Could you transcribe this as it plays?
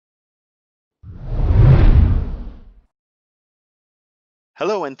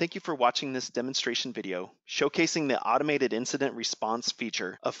Hello, and thank you for watching this demonstration video showcasing the automated incident response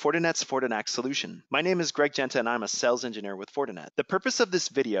feature of Fortinet's FortiNAC solution. My name is Greg Genta and I'm a sales engineer with Fortinet. The purpose of this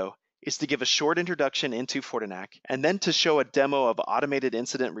video is to give a short introduction into FortiNAC and then to show a demo of automated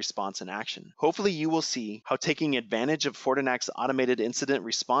incident response in action. Hopefully you will see how taking advantage of FortiNAC's automated incident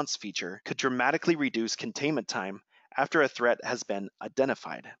response feature could dramatically reduce containment time after a threat has been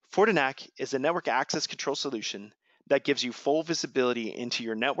identified. FortiNAC is a network access control solution that gives you full visibility into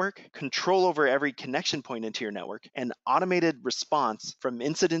your network, control over every connection point into your network, and automated response from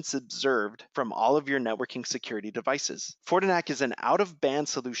incidents observed from all of your networking security devices. FortiNAC is an out-of-band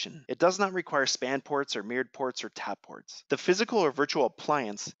solution. It does not require span ports or mirrored ports or tap ports. The physical or virtual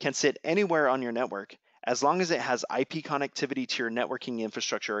appliance can sit anywhere on your network as long as it has IP connectivity to your networking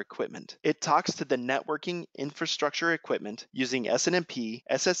infrastructure equipment. It talks to the networking infrastructure equipment using SNMP,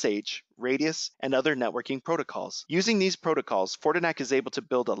 SSH, Radius, and other networking protocols. Using these protocols, FortiNAC is able to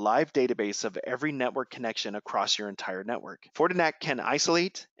build a live database of every network connection across your entire network. FortiNAC can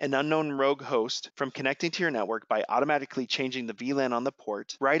isolate an unknown rogue host from connecting to your network by automatically changing the VLAN on the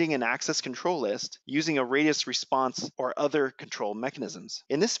port, writing an access control list, using a radius response, or other control mechanisms.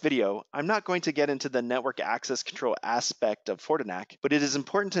 In this video, I'm not going to get into the network access control aspect of FortiNAC, but it is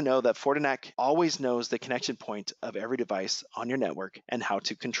important to know that FortiNAC always knows the connection point of every device on your network and how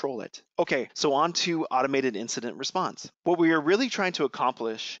to control it. Okay, so on to automated incident response. What we are really trying to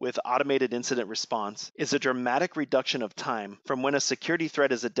accomplish with automated incident response is a dramatic reduction of time from when a security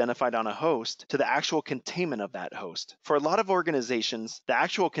threat is identified on a host to the actual containment of that host. For a lot of organizations, the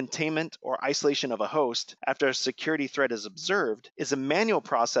actual containment or isolation of a host after a security threat is observed is a manual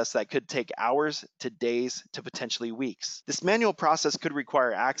process that could take hours to days to potentially weeks. This manual process could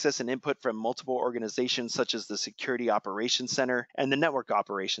require access and input from multiple organizations such as the Security Operations Center and the Network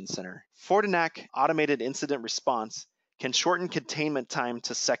Operations Center. FortiNAC automated incident response can shorten containment time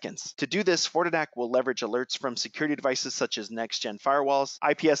to seconds. To do this, FortiNAC will leverage alerts from security devices such as next-gen firewalls,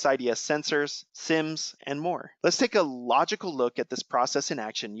 IPS/IDS sensors, SIMs, and more. Let's take a logical look at this process in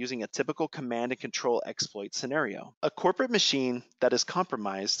action using a typical command and control exploit scenario. A corporate machine that is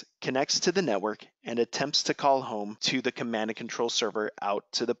compromised connects to the network and attempts to call home to the command and control server out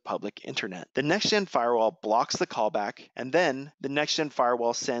to the public internet. The next-gen firewall blocks the callback, and then the next-gen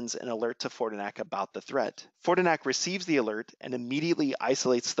firewall sends an alert to FortiNAC about the threat. FortiNAC receives the alert and immediately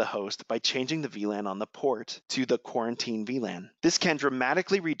isolates the host by changing the VLAN on the port to the quarantine VLAN. This can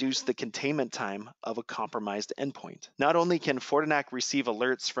dramatically reduce the containment time of a compromised endpoint. Not only can FortiNAC receive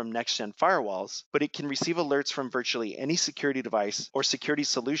alerts from next-gen firewalls, but it can receive alerts from virtually any security device or security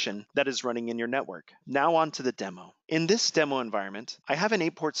solution that is running in your network. Now on to the demo. In this demo environment, I have an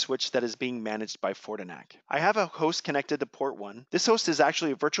 8-port switch that is being managed by FortiNAC. I have a host connected to port 1. This host is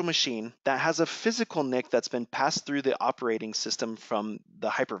actually a virtual machine that has a physical NIC that's been passed through the operating system from the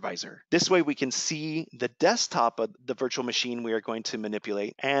hypervisor. This way we can see the desktop of the virtual machine we are going to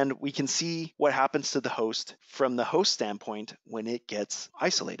manipulate, and we can see what happens to the host from the host standpoint when it gets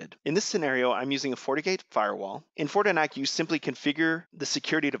isolated. In this scenario, I'm using a FortiGate firewall. In FortiNAC, you simply configure the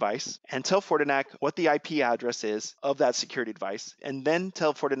security device and tell FortiNAC what the IP address is of that security device, and then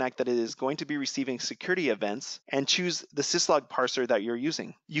tell FortiNAC that it is going to be receiving security events and choose the syslog parser that you're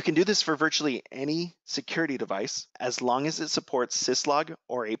using. You can do this for virtually any security device as long as it supports syslog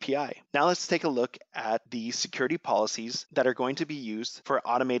or API. Now let's take a look at the security policies that are going to be used for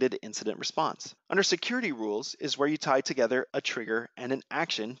automated incident response. Under security rules is where you tie together a trigger and an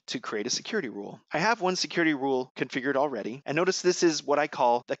action to create a security rule. I have one security rule configured already, and notice this is what I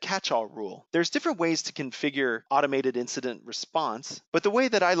call the catch-all rule. There's different ways to configure automated incident response, but the way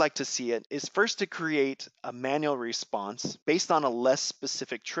that I like to see it is first to create a manual response based on a less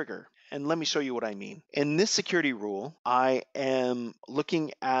specific trigger. And let me show you what I mean. In this security rule, I am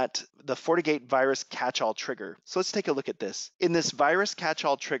looking at the FortiGate virus catch-all trigger. So let's take a look at this. In this virus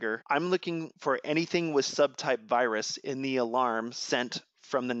catch-all trigger, I'm looking for anything with subtype virus in the alarm sent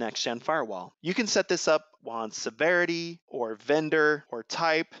from the next-gen firewall. You can set this up on severity or vendor or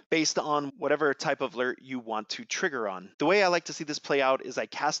type based on whatever type of alert you want to trigger on. The way I like to see this play out is I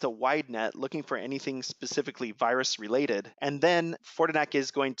cast a wide net looking for anything specifically virus related, and then FortiNAC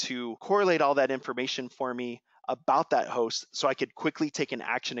is going to correlate all that information for me about that host so I could quickly take an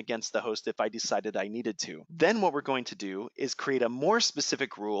action against the host if I decided I needed to. Then what we're going to do is create a more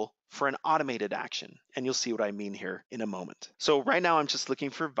specific rule for an automated action, and you'll see what I mean here in a moment. So right now I'm just looking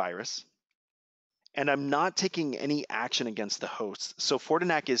for virus, and I'm not taking any action against the host. So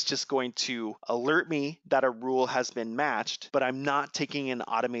FortiNAC is just going to alert me that a rule has been matched, but I'm not taking an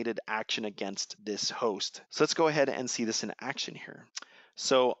automated action against this host. So let's go ahead and see this in action here.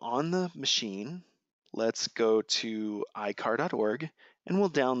 So on the machine, let's go to icar.org and we'll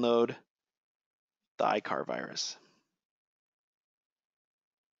download the ICAR virus.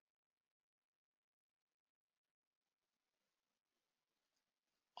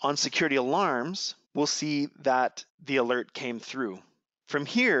 On security alarms, we'll see that the alert came through. From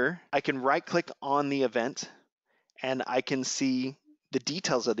here, I can right-click on the event and I can see the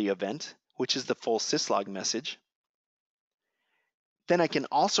details of the event, which is the full syslog message. Then I can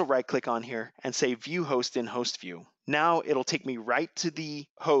also right-click on here and say View Host in Host View. Now it'll take me right to the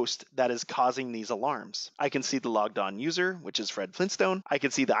host that is causing these alarms. I can see the logged on user, which is Fred Flintstone. I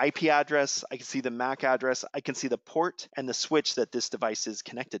can see the IP address. I can see the MAC address. I can see the port and the switch that this device is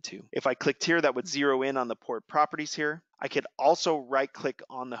connected to. If I clicked here, that would zero in on the port properties here. I could also right-click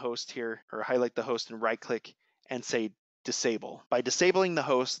on the host here, or highlight the host and right-click and say disable. By disabling the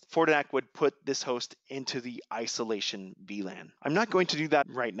host, FortiNAC would put this host into the isolation VLAN. I'm not going to do that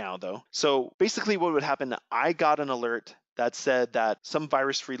right now though. So basically what would happen, I got an alert that said that some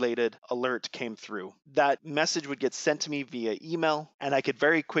virus-related alert came through. That message would get sent to me via email, and I could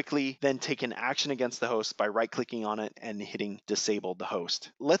very quickly then take an action against the host by right-clicking on it and hitting disable the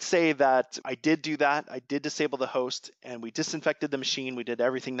host. Let's say that I did do that, I did disable the host, and we disinfected the machine, we did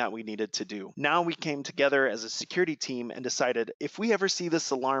everything that we needed to do. Now we came together as a security team and decided, if we ever see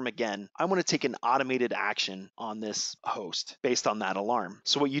this alarm again, I want to take an automated action on this host based on that alarm.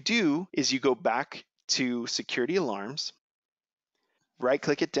 So what you do is you go back to security alarms,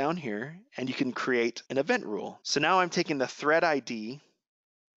 right-click it down here, and you can create an event rule. So now I'm taking the thread ID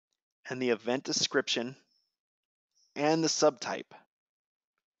and the event description and the subtype,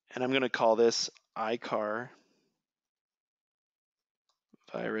 and I'm going to call this ICAR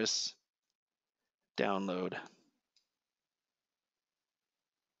virus download.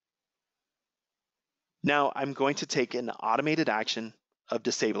 Now I'm going to take an automated action of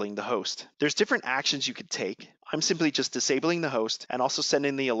disabling the host. There's different actions you could take. I'm simply just disabling the host and also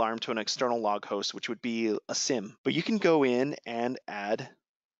sending the alarm to an external log host, which would be a SIM. But you can go in and add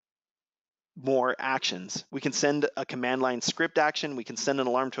more actions. We can send a command line script action. We can send an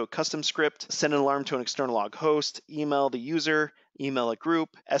alarm to a custom script, send an alarm to an external log host, email the user, email a group,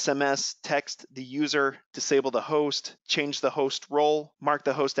 SMS, text the user, disable the host, change the host role, mark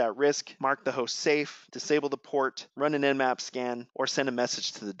the host at risk, mark the host safe, disable the port, run an Nmap scan, or send a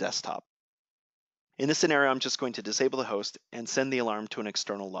message to the desktop. In this scenario, I'm just going to disable the host and send the alarm to an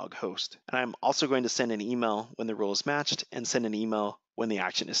external log host. And I'm also going to send an email when the role is matched and send an email when the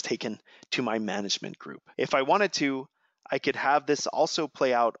action is taken to my management group. If I wanted to, I could have this also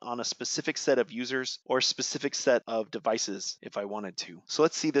play out on a specific set of users or a specific set of devices if I wanted to. So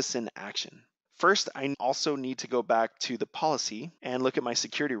let's see this in action. First, I also need to go back to the policy and look at my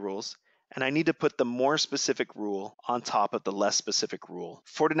security rules. And I need to put the more specific rule on top of the less specific rule.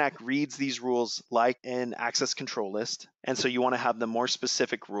 FortiNAC reads these rules like an access control list, and so you want to have the more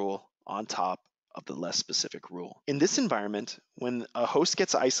specific rule on top of the less specific rule. In this environment, when a host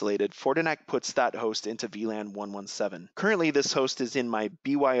gets isolated, FortiNAC puts that host into VLAN 117. Currently, this host is in my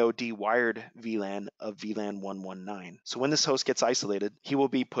BYOD wired VLAN of VLAN 119. So when this host gets isolated, he will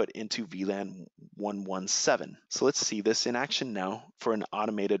be put into VLAN 117. So let's see this in action now for an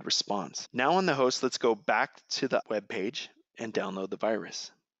automated response. Now on the host, let's go back to the web page and download the virus.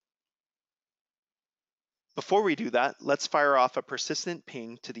 Before we do that, let's fire off a persistent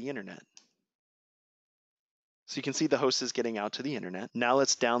ping to the internet. So you can see the host is getting out to the internet. Now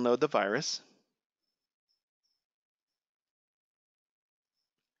let's download the virus.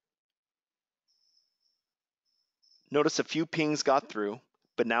 Notice a few pings got through,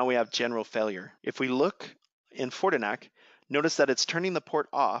 but now we have general failure. If we look in FortiNAC, notice that it's turning the port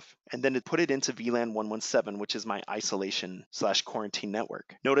off and then it put it into VLAN 117, which is my isolation/quarantine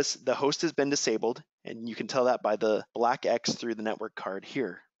network. Notice the host has been disabled, and you can tell that by the black X through the network card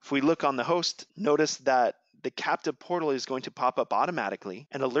here. If we look on the host, notice that the captive portal is going to pop up automatically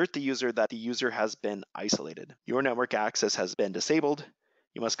and alert the user that the user has been isolated. Your network access has been disabled.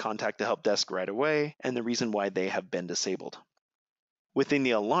 You must contact the help desk right away, and the reason why they have been disabled. Within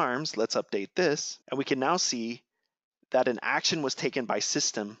the alarms, let's update this, and we can now see that an action was taken by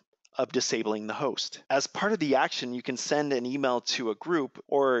system of disabling the host. As part of the action, you can send an email to a group,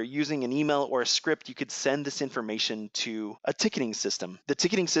 or using an email or a script, you could send this information to a ticketing system. The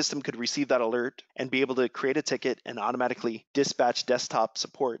ticketing system could receive that alert and be able to create a ticket and automatically dispatch desktop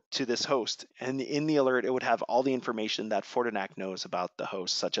support to this host. And in the alert, it would have all the information that FortiNAC knows about the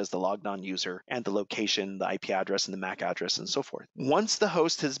host, such as the logged on user and the location, the IP address and the MAC address, and so forth. Once the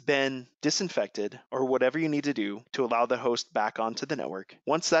host has been disinfected, or whatever you need to do to allow the host back onto the network,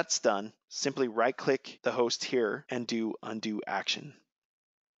 once that's done, simply right-click the host here and do undo action.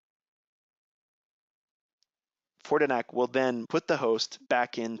 FortiNAC will then put the host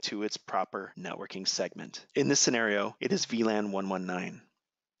back into its proper networking segment. In this scenario, it is VLAN 119.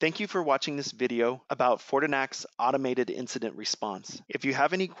 Thank you for watching this video about FortiNAC's automated incident response. If you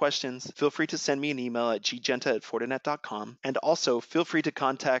have any questions, feel free to send me an email at ggenta@fortinet.com, and also feel free to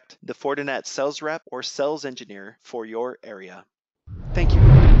contact the Fortinet sales rep or sales engineer for your area. Thank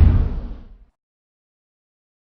you.